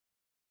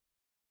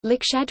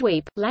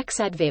Lakshadweep,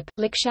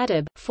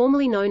 Lakshadweep,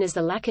 formerly known as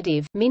the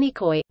Lakshadweep,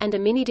 Minicoy, and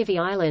Aminidivi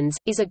Islands,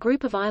 is a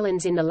group of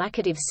islands in the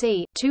Lakshadweep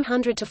Sea,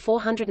 200 to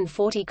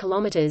 440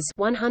 kilometers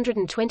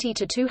 (120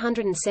 to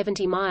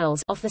 270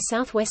 miles) off the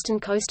southwestern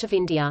coast of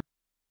India.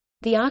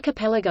 The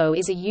archipelago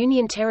is a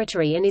union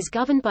territory and is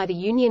governed by the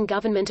Union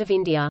Government of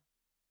India.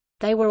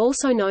 They were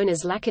also known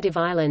as Lakshadweep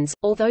Islands,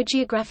 although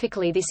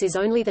geographically this is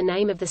only the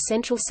name of the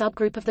central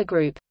subgroup of the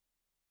group.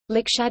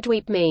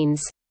 Lakshadweep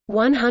means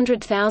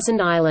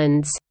 100,000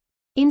 islands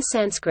in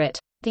Sanskrit.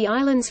 The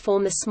islands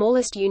form the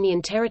smallest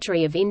union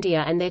territory of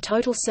India and their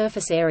total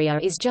surface area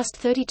is just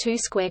 32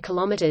 square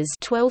kilometers,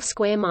 12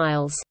 square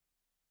miles.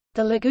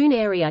 The lagoon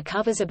area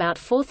covers about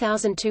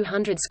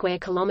 4,200 square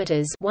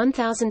kilometers,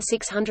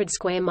 1,600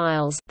 square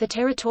miles. The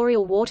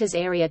territorial waters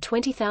area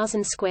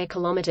 20,000 square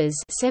kilometers,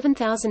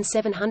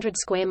 7,700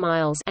 square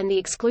miles, and the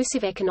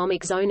exclusive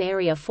economic zone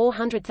area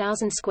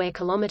 400,000 square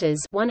kilometers,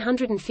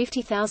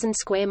 150,000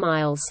 square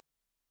miles.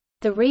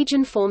 The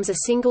region forms a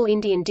single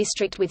Indian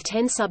district with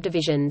 10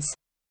 subdivisions.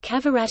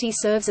 Kavaratti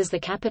serves as the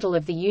capital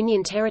of the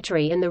Union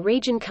Territory and the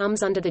region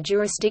comes under the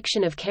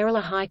jurisdiction of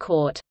Kerala High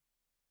Court.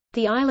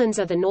 The islands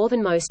are the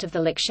northernmost of the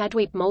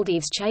Lakshadweep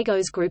Maldives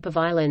Chagos group of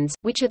islands,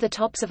 which are the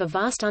tops of a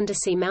vast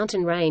undersea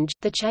mountain range,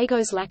 the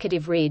Chagos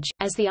Lakshadweep Ridge.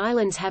 As the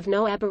islands have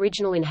no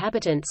aboriginal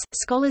inhabitants,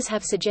 scholars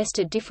have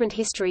suggested different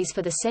histories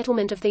for the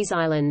settlement of these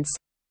islands.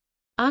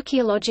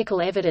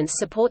 Archaeological evidence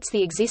supports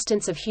the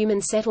existence of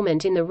human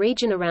settlement in the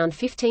region around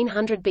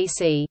 1500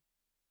 BC.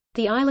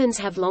 The islands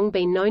have long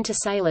been known to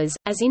sailors,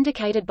 as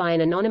indicated by an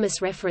anonymous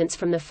reference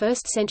from the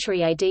 1st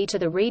century AD to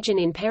the region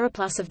in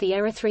Periplus of the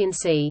Erythraean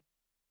Sea.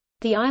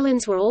 The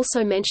islands were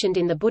also mentioned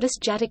in the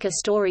Buddhist Jataka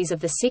stories of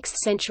the 6th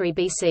century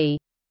BC.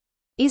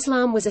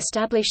 Islam was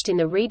established in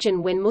the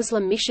region when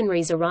Muslim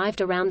missionaries arrived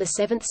around the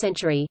 7th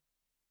century.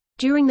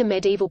 During the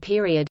medieval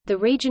period, the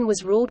region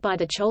was ruled by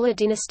the Chola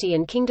dynasty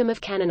and Kingdom of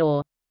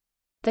Kannanur.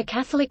 The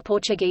Catholic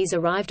Portuguese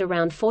arrived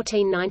around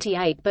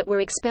 1498 but were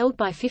expelled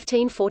by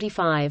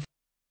 1545.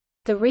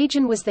 The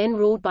region was then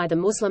ruled by the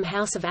Muslim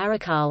House of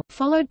Arakal,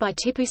 followed by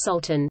Tipu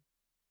Sultan.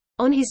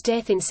 On his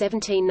death in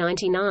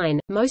 1799,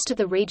 most of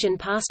the region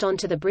passed on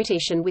to the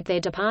British and with their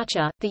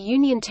departure, the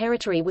Union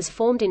Territory was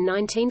formed in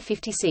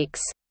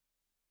 1956.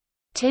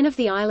 10 of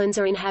the islands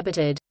are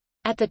inhabited.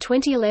 At the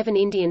 2011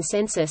 Indian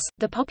census,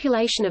 the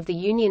population of the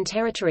Union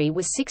Territory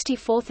was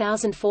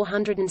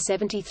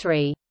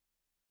 64,473.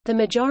 The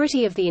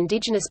majority of the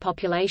indigenous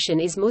population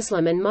is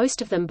Muslim and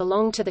most of them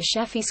belong to the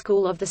Shafi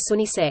school of the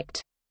Sunni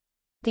sect.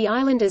 The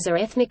islanders are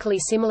ethnically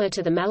similar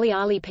to the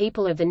Malayali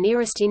people of the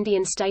nearest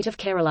Indian state of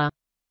Kerala.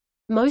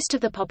 Most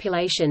of the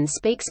population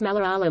speaks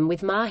Malayalam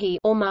with Mahi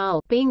or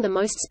Mal being the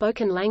most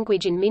spoken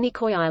language in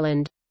Minicoy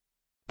Island.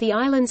 The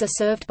islands are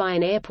served by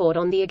an airport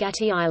on the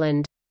Agatti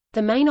Island.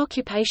 The main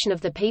occupation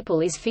of the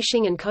people is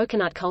fishing and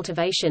coconut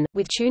cultivation,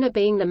 with tuna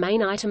being the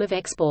main item of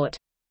export.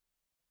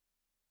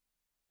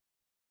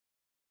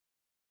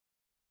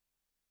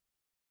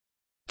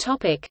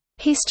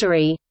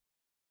 History.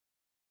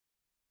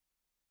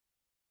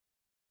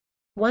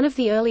 One of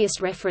the earliest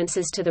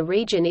references to the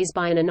region is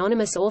by an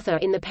anonymous author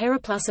in the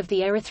Periplus of the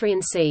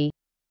Erythraean Sea.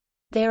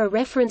 There are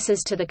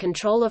references to the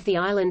control of the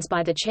islands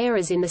by the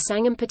Cheras in the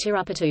Sangam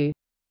Patirapattu.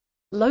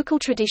 Local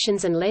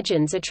traditions and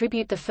legends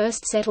attribute the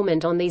first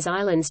settlement on these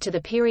islands to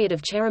the period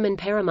of Cheraman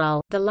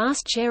Perumal, the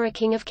last Chera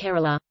king of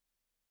Kerala.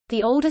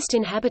 The oldest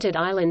inhabited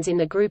islands in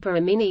the group are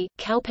Amini,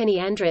 Kalpeni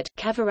Andrat,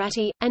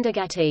 Kavaratti, and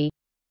Agatti.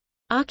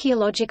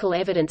 Archaeological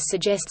evidence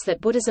suggests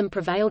that Buddhism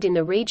prevailed in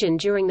the region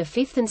during the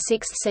 5th and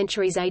 6th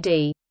centuries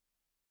AD.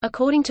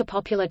 According to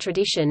popular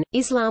tradition,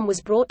 Islam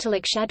was brought to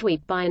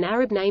Lakshadweep by an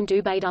Arab named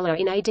Ubaydullah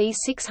in AD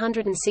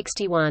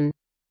 661.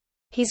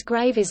 His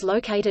grave is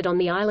located on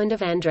the island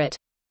of Andrat.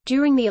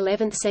 During the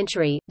 11th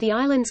century, the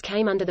islands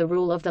came under the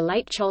rule of the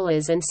late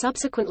Cholas and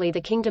subsequently the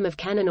Kingdom of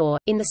Kannanur.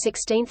 In the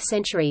 16th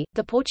century,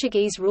 the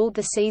Portuguese ruled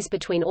the seas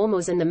between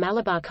Ormuz and the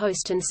Malabar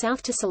coast and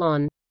south to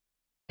Ceylon.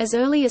 As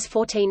early as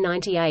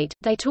 1498,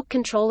 they took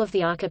control of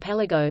the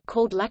archipelago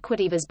called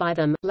Lakshadweep by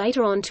them,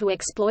 later on to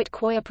exploit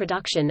coir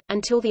production,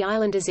 until the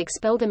islanders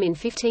expelled them in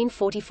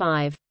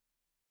 1545.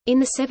 In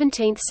the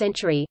 17th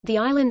century, the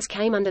islands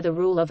came under the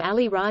rule of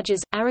Ali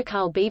Rajas,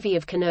 Arakal Bivi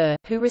of Kannur,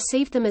 who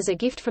received them as a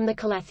gift from the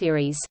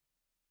Kalathiris.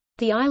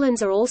 The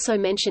islands are also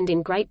mentioned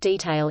in great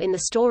detail in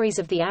the stories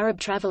of the Arab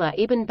traveller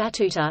Ibn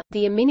Battuta.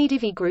 The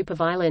Aminidivi group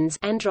of islands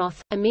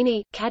Androth,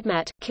 Amini,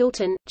 Kadmat,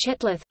 Kiltan,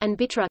 Chetlath, and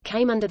Bitra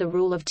came under the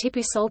rule of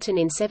Tipu Sultan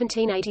in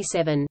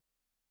 1787.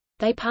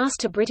 They passed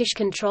to British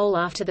control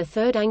after the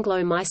Third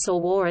Anglo-Mysore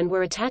War and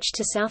were attached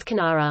to South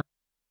Kanara.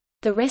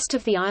 The rest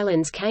of the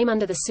islands came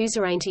under the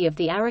suzerainty of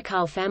the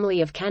Arakal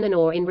family of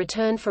Kannanur in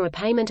return for a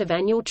payment of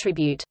annual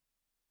tribute.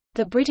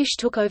 The British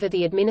took over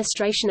the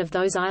administration of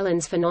those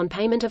islands for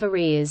non-payment of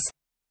arrears.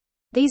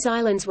 These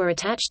islands were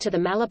attached to the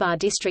Malabar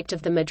district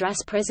of the Madras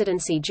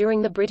Presidency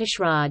during the British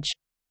Raj.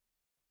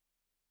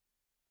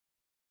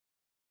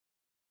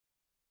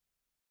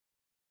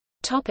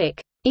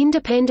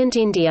 Independent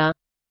India.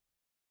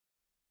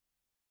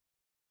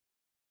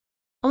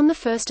 On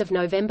 1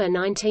 November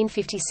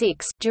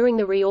 1956, during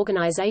the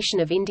reorganization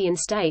of Indian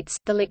states,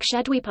 the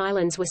Lakshadweep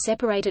Islands were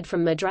separated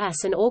from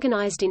Madras and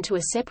organized into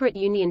a separate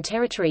union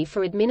territory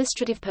for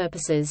administrative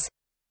purposes.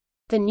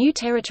 The new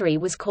territory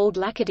was called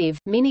Lakshadweep,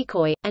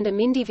 Minicoy, and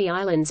Amindivi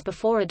Islands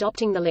before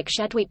adopting the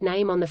Lakshadweep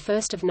name on 1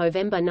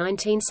 November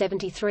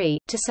 1973,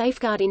 to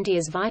safeguard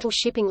India's vital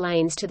shipping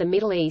lanes to the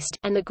Middle East,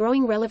 and the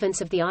growing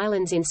relevance of the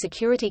islands in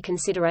security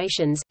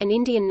considerations. An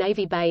Indian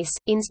Navy base,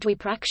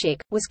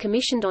 Innsdweeprakshik, was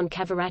commissioned on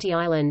Kavarati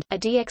Island. A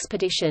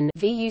de-expedition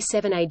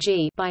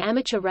VU-7AG by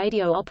amateur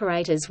radio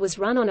operators was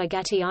run on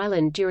Agatti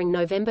Island during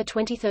November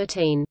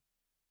 2013.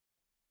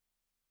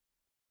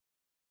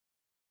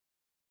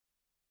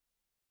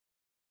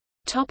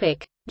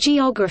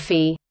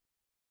 Geography.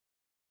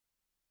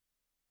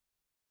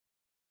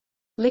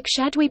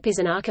 Lakshadweep is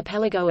an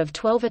archipelago of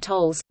 12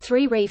 atolls,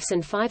 3 reefs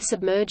and 5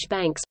 submerged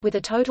banks, with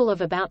a total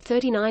of about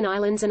 39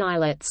 islands and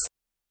islets.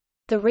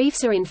 The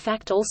reefs are in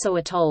fact also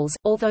atolls,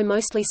 although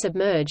mostly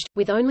submerged,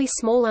 with only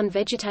small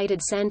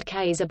unvegetated sand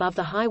cays above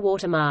the high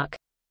water mark.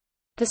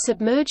 The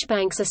submerged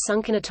banks are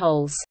sunken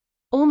atolls.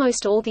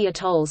 Almost all the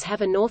atolls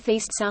have a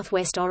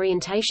northeast-southwest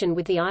orientation,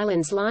 with the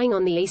islands lying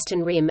on the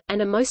eastern rim,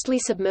 and a mostly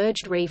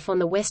submerged reef on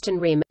the western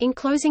rim,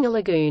 enclosing a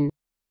lagoon.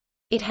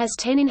 It has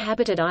 10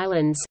 inhabited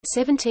islands,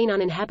 17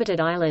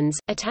 uninhabited islands,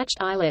 attached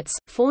islets,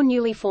 4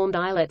 newly formed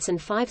islets and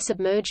 5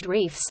 submerged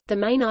reefs. The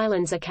main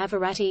islands are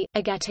Kavarati,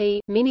 Agatti,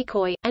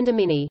 Minicoy, and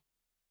Amini.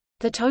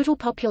 The total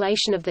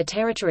population of the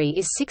territory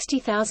is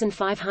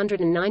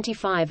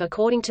 60,595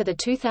 according to the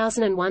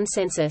 2001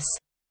 census.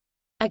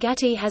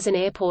 Agatti has an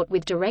airport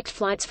with direct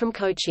flights from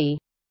Kochi.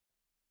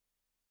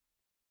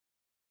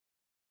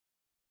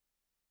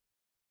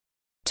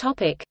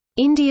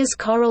 India's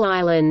coral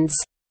islands.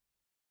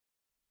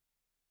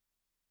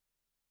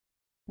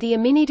 The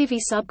Aminidivi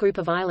subgroup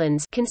of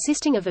islands,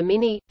 consisting of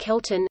Amini,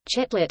 Kelton,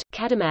 Chetlat,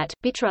 Kadamat,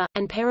 Bitra,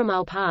 and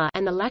Perumal Par,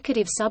 and the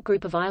Lakshadweep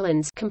subgroup of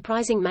islands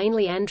comprising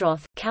mainly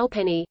Androth,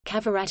 Kalpeni,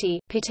 Kavarati,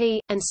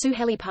 Piti, and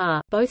Suheli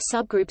Par, both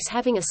subgroups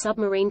having a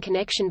submarine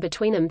connection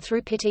between them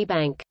through Piti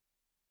Bank.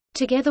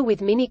 Together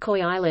with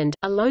Minicoy Island,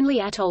 a lonely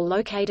atoll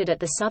located at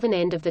the southern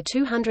end of the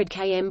 200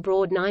 km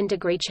broad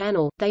 9-degree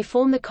channel, they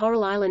form the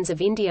Coral Islands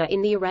of India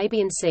in the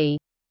Arabian Sea.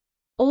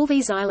 All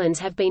these islands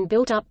have been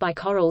built up by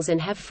corals and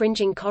have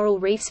fringing coral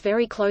reefs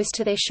very close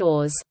to their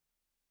shores.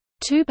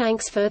 2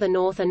 banks further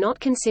north are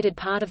not considered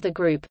part of the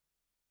group.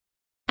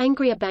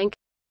 Angria Bank,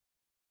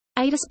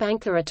 Adas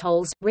Bank. The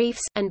atolls,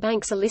 reefs, and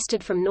banks are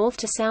listed from north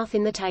to south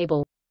in the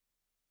table.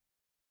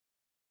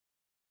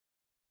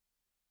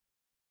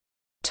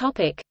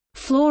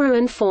 Flora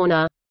and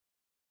fauna.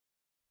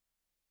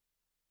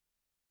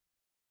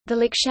 The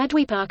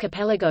Lakshadweep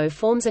archipelago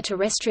forms a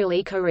terrestrial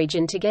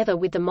ecoregion together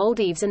with the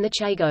Maldives and the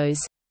Chagos.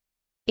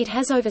 It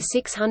has over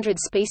 600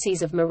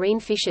 species of marine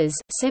fishes,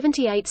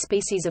 78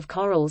 species of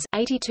corals,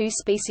 82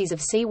 species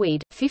of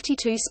seaweed,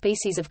 52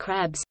 species of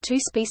crabs, 2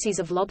 species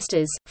of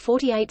lobsters,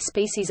 48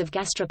 species of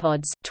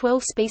gastropods,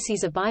 12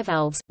 species of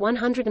bivalves,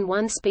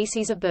 101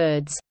 species of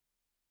birds.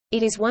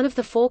 It is one of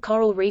the 4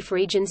 coral reef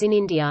regions in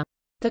India.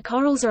 The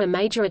corals are a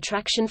major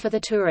attraction for the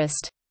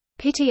tourist.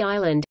 Piti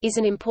Island is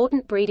an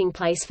important breeding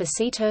place for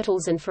sea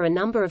turtles and for a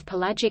number of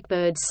pelagic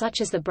birds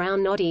such as the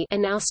brown noddy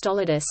Anau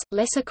stolidus,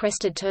 lesser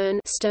crested tern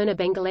Sterna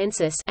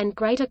bengalensis, and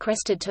greater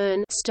crested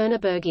tern Sterna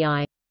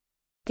bergii.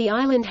 The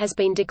island has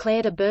been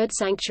declared a bird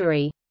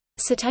sanctuary.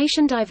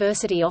 Cetacean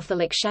diversity off the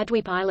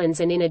Lakshadweep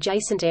Islands and in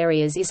adjacent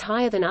areas is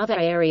higher than other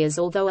areas,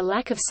 although a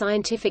lack of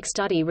scientific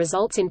study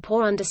results in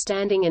poor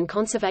understanding and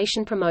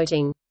conservation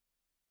promoting.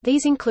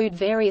 These include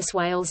various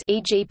whales,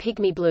 e.g.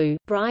 pygmy blue,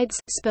 brides,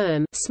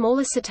 sperm,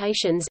 smaller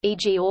cetaceans,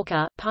 e.g.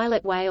 orca,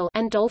 pilot whale,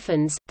 and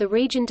dolphins. The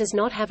region does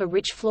not have a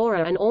rich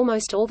flora, and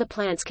almost all the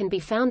plants can be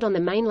found on the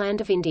mainland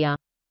of India.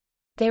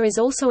 There is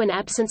also an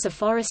absence of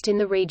forest in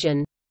the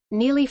region.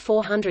 Nearly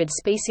 400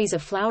 species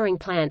of flowering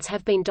plants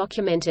have been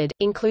documented,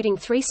 including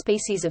 3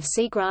 species of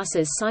sea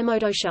grasses: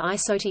 Cymodocea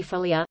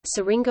isotifolia,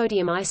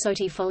 Syringodium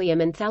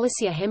isotifolium and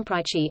Thalassia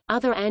hemprichi,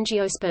 other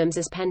angiosperms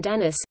as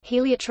Pandanus,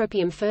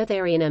 Heliotropium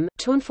furtharianum,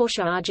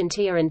 Tournefautia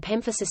argentea and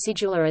Pemphis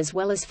acidula, as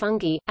well as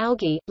fungi,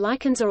 algae,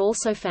 lichens are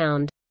also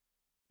found.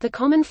 The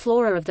common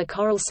flora of the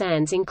coral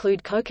sands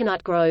include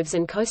coconut groves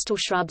and coastal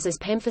shrubs as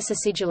Pemphis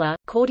acidula,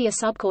 Cordia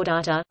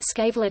subcordata,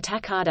 Scaevola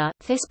tacata,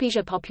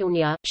 Thespesia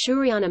populnea,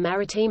 Shuriana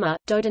maritima,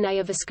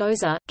 Dodonea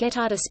viscosa,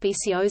 Guettarda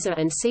speciosa,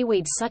 and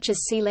seaweeds such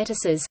as sea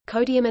lettuces,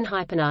 Codium and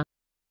Hypena.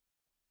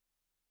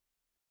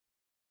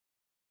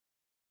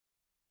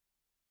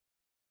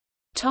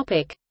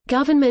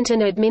 Government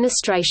and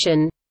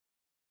administration.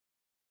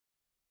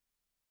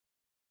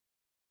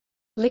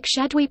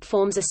 Lakshadweep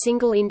forms a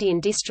single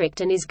Indian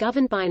district and is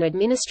governed by an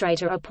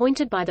administrator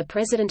appointed by the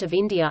President of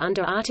India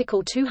under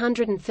Article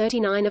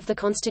 239 of the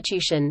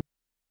Constitution.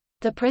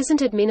 The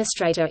present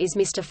administrator is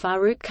Mr.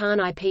 Farooq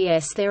Khan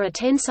IPS. There are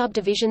 10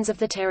 subdivisions of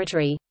the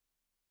territory.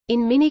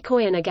 In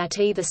Minicoy and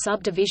Agatti the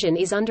subdivision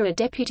is under a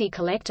deputy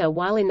collector,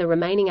 while in the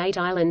remaining 8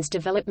 islands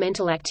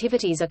developmental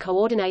activities are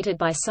coordinated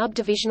by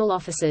subdivisional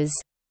officers.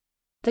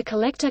 The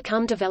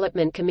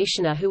Collector-cum-Development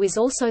Commissioner, who is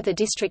also the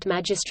district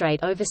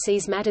magistrate,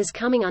 oversees matters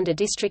coming under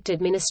district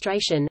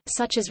administration,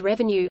 such as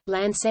revenue,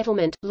 land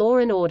settlement, law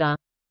and order.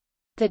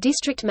 The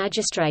district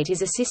magistrate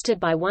is assisted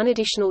by one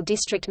additional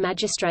district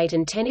magistrate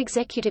and 10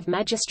 executive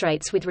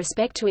magistrates with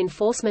respect to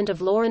enforcement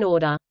of law and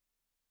order.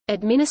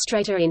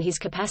 Administrator in his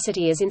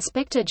capacity as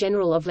Inspector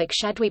General of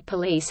Lakshadweep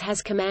Police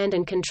has command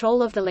and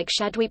control of the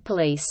Lakshadweep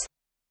Police.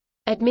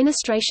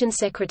 Administration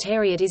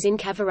Secretariat is in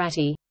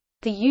Kavaratti.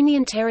 The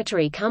Union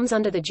Territory comes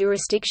under the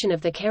jurisdiction of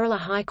the Kerala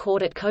High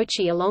Court at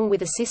Kochi along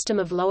with a system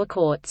of lower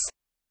courts.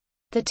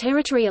 The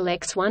territory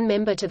elects one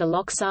member to the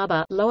Lok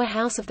Sabha, lower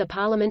house of the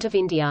Parliament of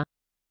India.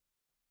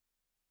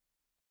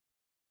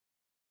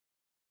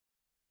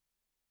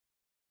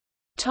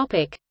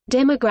 Topic: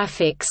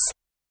 Demographics.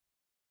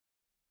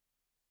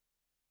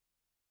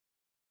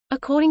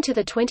 According to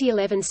the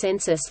 2011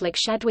 census,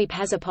 Lakshadweep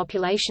has a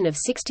population of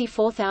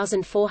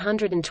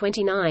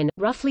 64,429,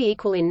 roughly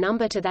equal in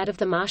number to that of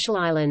the Marshall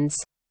Islands.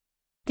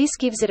 This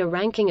gives it a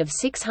ranking of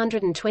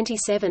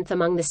 627th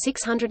among the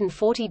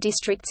 640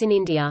 districts in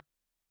India.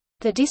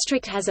 The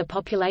district has a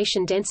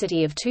population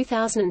density of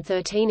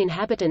 2,013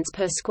 inhabitants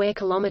per square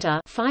kilometre,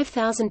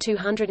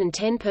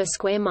 5,210 per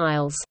square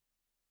miles.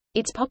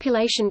 Its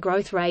population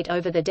growth rate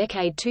over the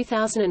decade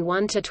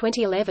 2001 to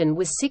 2011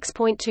 was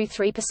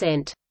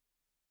 6.23%.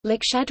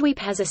 Lakshadweep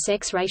has a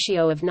sex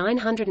ratio of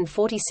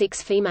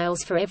 946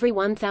 females for every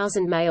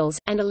 1,000 males,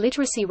 and a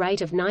literacy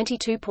rate of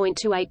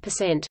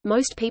 92.28%.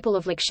 Most people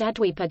of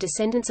Lakshadweep are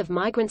descendants of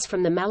migrants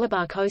from the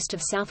Malabar coast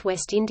of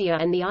southwest India,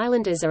 and the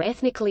islanders are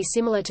ethnically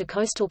similar to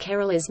coastal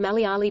Kerala's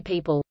Malayali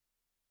people.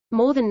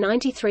 More than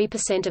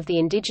 93% of the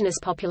indigenous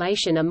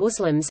population are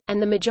Muslims,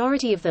 and the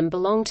majority of them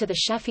belong to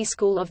the Shafi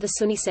school of the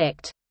Sunni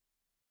sect.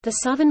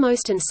 The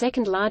southernmost and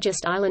second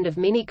largest island of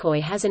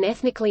Minicoy has an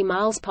ethnically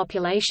Mal's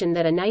population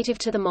that are native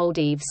to the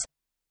Maldives.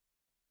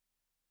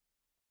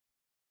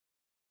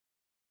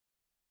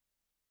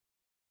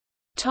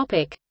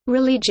 Topic: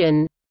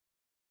 Religion.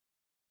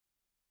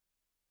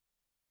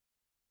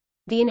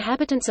 The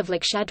inhabitants of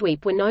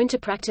Lakshadweep were known to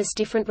practice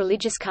different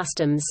religious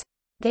customs.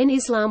 Then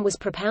Islam was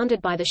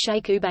propounded by the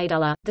Sheikh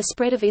Ubaidullah. The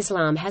spread of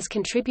Islam has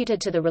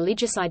contributed to the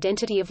religious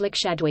identity of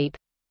Lakshadweep.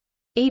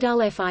 Eid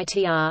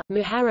al-Fitr,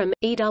 Muharram,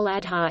 Eid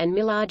al-Adha and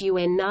Milad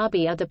un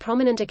Nabi are the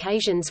prominent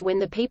occasions when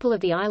the people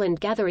of the island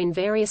gather in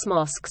various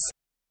mosques.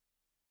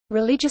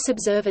 Religious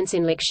observance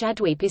in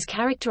Lakshadweep is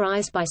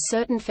characterized by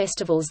certain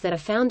festivals that are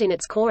found in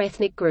its core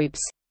ethnic groups.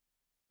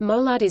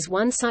 Molad is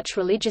one such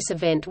religious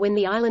event when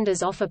the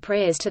islanders offer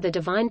prayers to the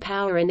divine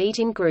power and eat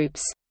in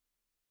groups.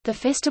 The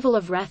festival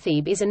of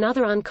Rathib is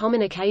another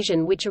uncommon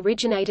occasion which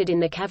originated in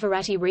the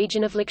Kavaratti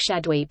region of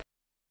Lakshadweep.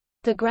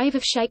 The grave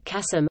of Sheikh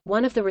Qasim,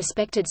 one of the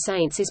respected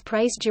saints, is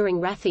praised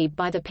during Rathib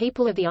by the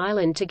people of the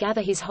island to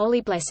gather his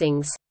holy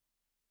blessings.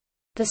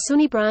 The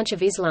Sunni branch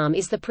of Islam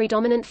is the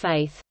predominant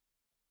faith.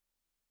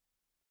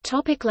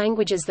 Topic: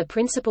 languages. The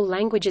principal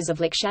languages of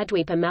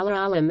Lakshadweep are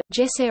Malayalam,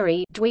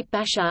 Jesseri, Dweep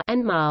Bhasha,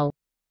 and Mal.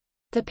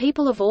 The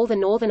people of all the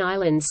northern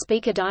islands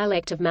speak a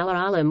dialect of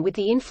Malayalam with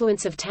the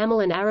influence of Tamil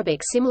and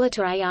Arabic similar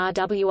to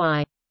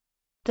Arwi.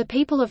 The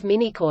people of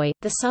Minicoy,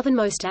 the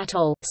southernmost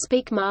atoll,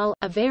 speak Mal,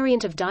 a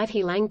variant of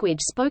Divhi language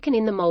spoken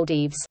in the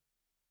Maldives.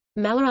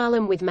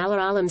 Malayalam with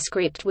Malayalam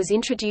script was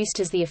introduced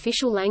as the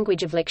official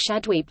language of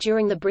Lakshadweep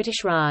during the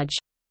British Raj.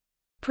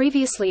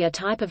 Previously a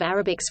type of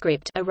Arabic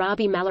script,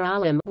 Arabi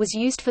Malayalam, was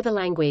used for the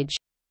language.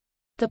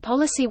 The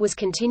policy was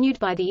continued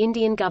by the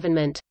Indian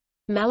government.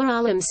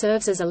 Malayalam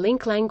serves as a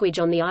link language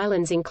on the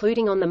islands,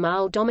 including on the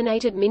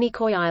Mal-dominated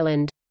Minicoy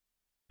Island.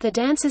 The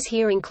dances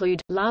here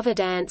include, lava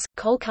dance,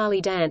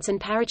 Kolkali dance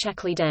and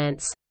Parachakli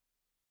dance.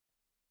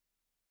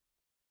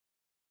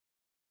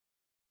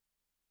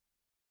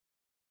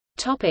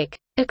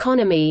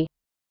 Economy.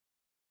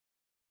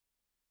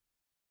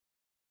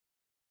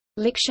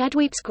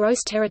 Lakshadweep's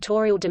gross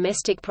territorial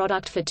domestic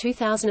product for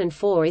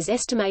 2004 is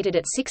estimated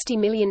at $60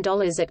 million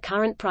at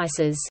current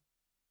prices.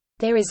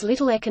 There is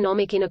little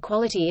economic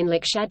inequality in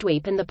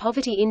Lakshadweep and the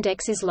poverty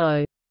index is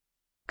low.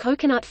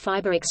 Coconut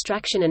fiber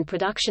extraction and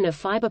production of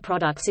fiber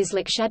products is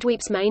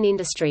Lakshadweep's main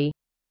industry.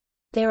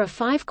 There are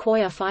 5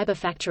 Koya fiber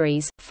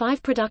factories,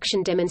 5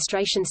 production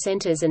demonstration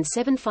centers and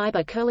 7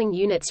 fiber curling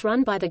units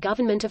run by the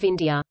Government of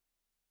India.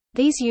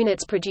 These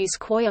units produce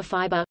Koya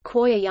fiber,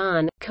 Koya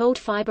yarn, curled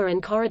fiber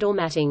and corridor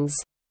mattings.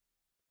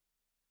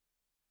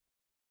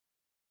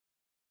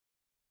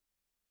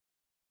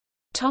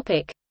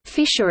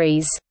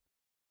 Fisheries.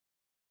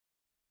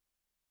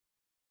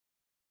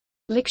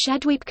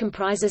 Lakshadweep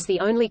comprises the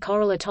only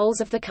coral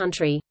atolls of the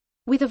country.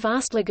 With a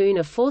vast lagoon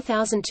of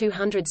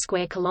 4,200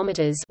 square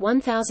kilometers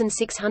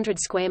 (1,600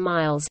 square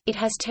miles), it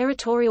has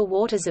territorial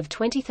waters of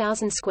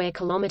 20,000 square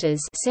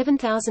kilometers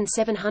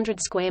 (7,700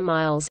 square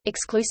miles),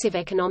 exclusive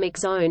economic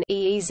zone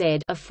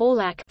 (EEZ) of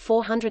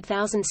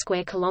 4,400,000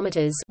 square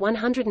kilometers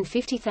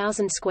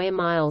 (150,000 square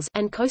miles),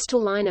 and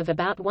coastal line of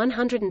about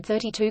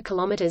 132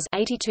 kilometers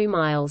 (82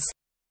 miles).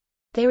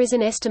 There is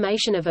an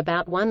estimation of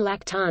about 1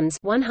 lakh tons,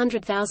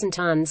 100,000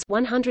 tons,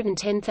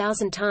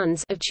 110,000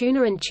 tons of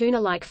tuna and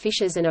tuna-like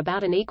fishes and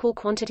about an equal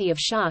quantity of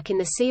shark in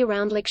the sea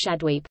around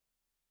Lakshadweep.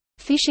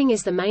 Fishing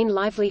is the main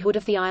livelihood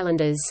of the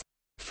islanders.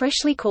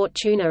 Freshly caught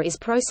tuna is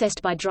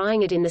processed by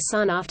drying it in the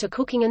sun after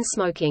cooking and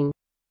smoking.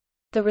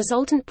 The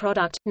resultant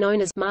product,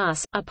 known as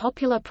mas, are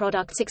popular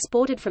products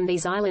exported from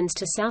these islands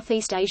to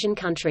Southeast Asian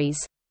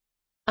countries.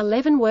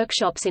 11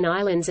 workshops in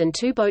islands and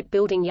 2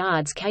 boat-building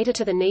yards cater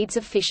to the needs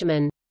of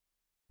fishermen.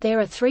 There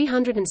are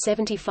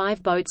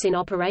 375 boats in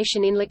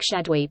operation in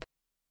Lakshadweep.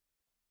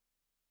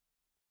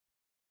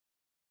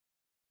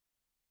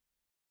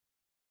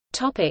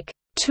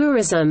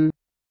 Tourism.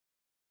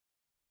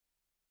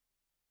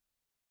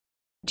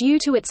 Due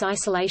to its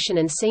isolation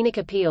and scenic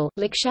appeal,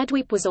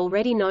 Lakshadweep was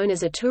already known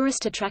as a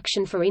tourist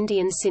attraction for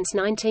Indians since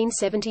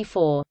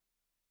 1974.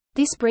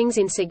 This brings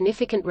in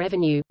significant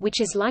revenue,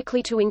 which is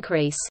likely to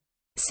increase.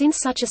 Since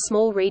such a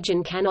small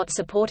region cannot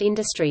support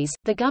industries,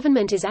 the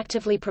government is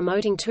actively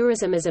promoting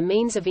tourism as a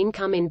means of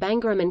income in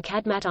Bangaram and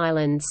Kadmat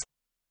Islands.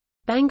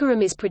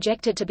 Bangaram is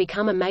projected to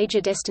become a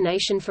major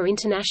destination for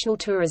international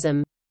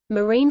tourism.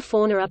 Marine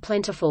fauna are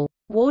plentiful.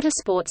 Water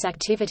sports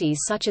activities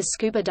such as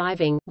scuba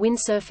diving,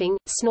 windsurfing,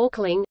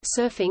 snorkeling,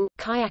 surfing,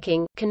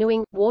 kayaking,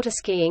 canoeing, water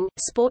skiing,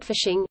 sport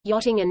fishing,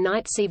 yachting and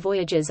night sea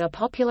voyages are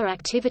popular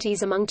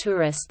activities among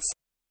tourists.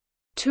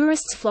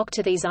 Tourists flock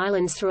to these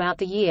islands throughout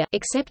the year,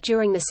 except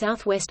during the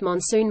southwest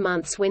monsoon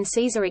months when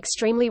seas are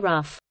extremely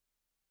rough.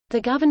 The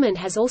government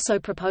has also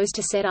proposed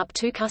to set up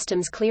 2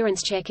 customs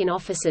clearance check-in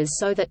offices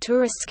so that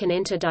tourists can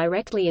enter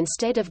directly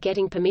instead of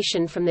getting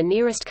permission from the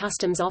nearest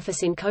customs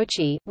office in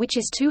Kochi, which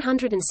is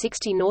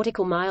 260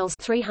 nautical miles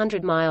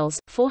 300 miles,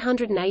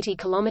 480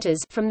 kilometers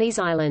from these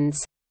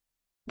islands.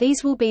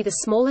 These will be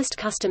the smallest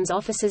customs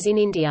offices in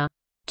India.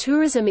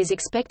 Tourism is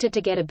expected to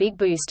get a big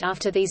boost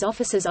after these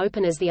offices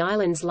open as the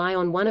islands lie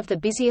on one of the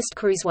busiest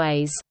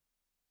cruiseways.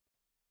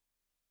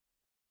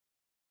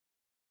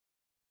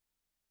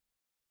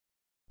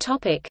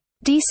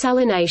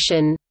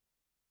 Desalination.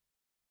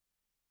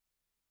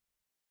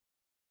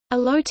 A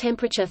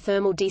low-temperature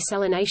thermal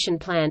desalination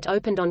plant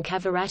opened on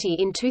Kavaratti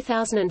in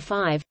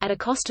 2005, at a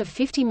cost of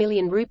 50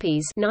 million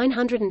rupees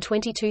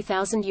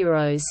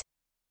 €922,000.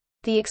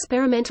 The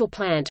experimental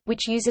plant,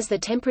 which uses the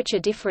temperature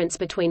difference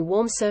between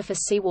warm surface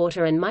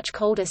seawater and much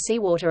colder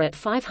seawater at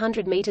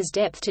 500 meters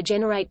depth to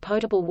generate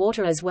potable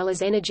water as well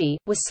as energy,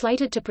 was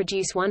slated to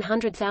produce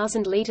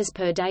 100,000 liters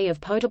per day of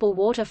potable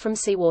water from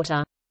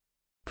seawater.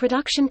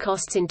 Production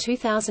costs in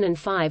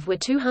 2005 were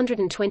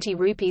 220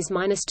 rupees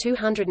minus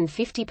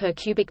 250 per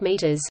cubic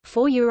meters,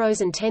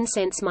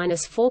 €4.10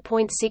 minus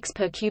 4.6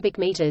 per cubic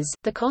meters.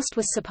 The cost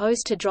was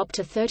supposed to drop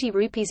to 30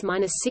 rupees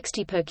minus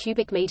 60 per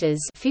cubic meters,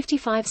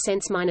 55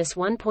 cents minus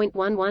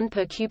 1.11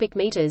 per cubic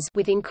meters.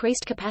 With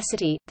increased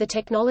capacity, the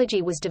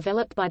technology was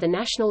developed by the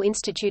National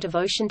Institute of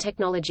Ocean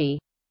Technology.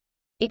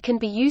 It can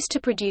be used to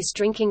produce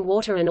drinking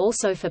water and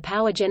also for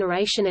power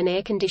generation and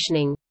air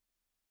conditioning.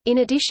 In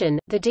addition,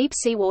 the deep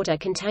seawater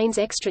contains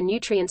extra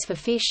nutrients for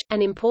fish,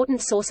 an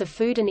important source of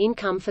food and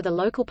income for the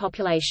local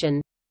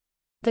population.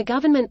 The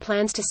government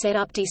plans to set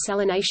up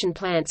desalination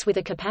plants with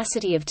a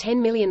capacity of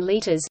 10 million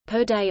liters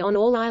per day on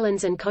all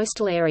islands and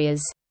coastal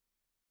areas.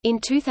 In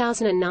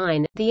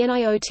 2009, the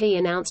NIOT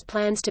announced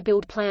plans to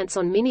build plants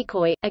on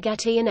Minicoy,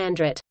 Agatti and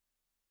Andret.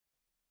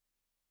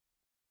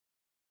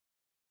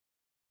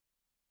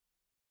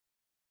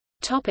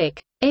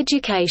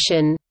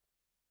 Education.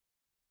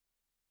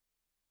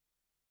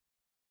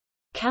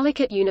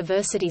 Calicut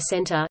University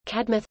Centre,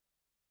 Kadmath.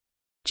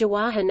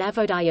 Jawahar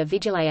Navodaya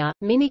Vidyalaya,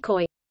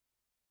 Minicoy.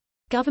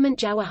 Government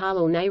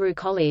Jawaharlal Nehru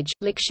College,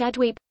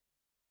 Lakshadweep.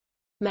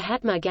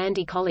 Mahatma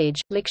Gandhi College,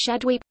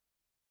 Lakshadweep.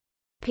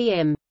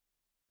 P.M.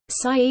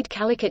 Syed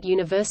Calicut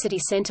University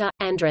Centre,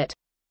 Andret.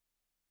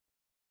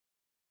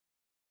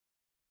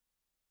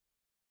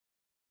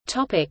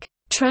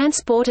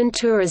 Transport and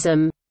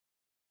tourism.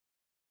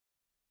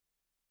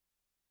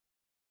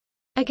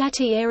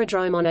 Agatti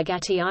Aerodrome on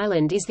Agatti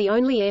Island is the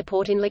only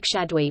airport in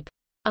Lakshadweep.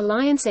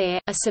 Alliance Air,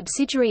 a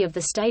subsidiary of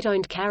the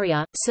state-owned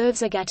carrier,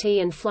 serves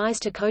Agatti and flies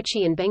to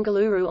Kochi and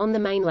Bengaluru on the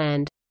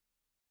mainland.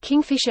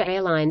 Kingfisher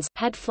Airlines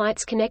had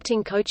flights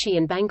connecting Kochi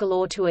and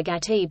Bangalore to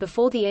Agatti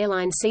before the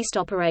airline ceased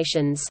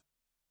operations.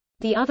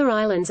 The other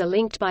islands are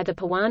linked by the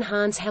Pawan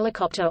Hans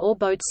helicopter or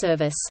boat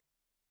service.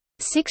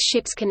 6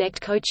 ships connect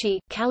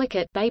Kochi,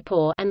 Calicut,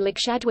 Baipur, and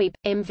Lakshadweep: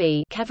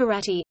 MV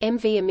Kavaratti,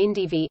 MV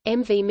Amindivi,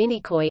 MV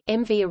Minicoy,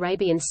 MV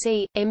Arabian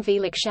Sea, MV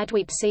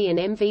Lakshadweep Sea, and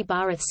MV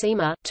Bharath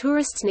Seema.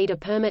 Tourists need a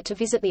permit to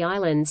visit the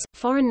islands.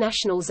 Foreign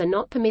nationals are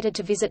not permitted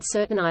to visit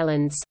certain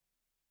islands.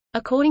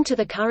 According to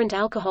the current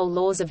alcohol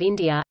laws of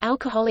India,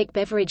 alcoholic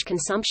beverage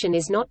consumption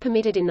is not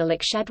permitted in the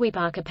Lakshadweep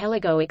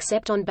archipelago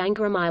except on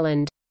Bangaram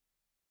Island.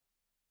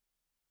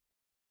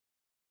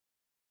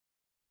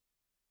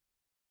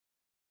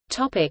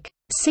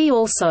 See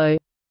also: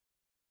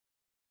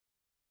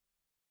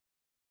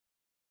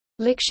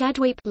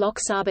 Lakshadweep Lok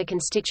Sabha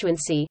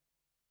constituency,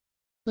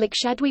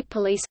 Lakshadweep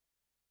police,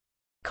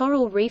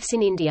 coral reefs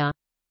in India.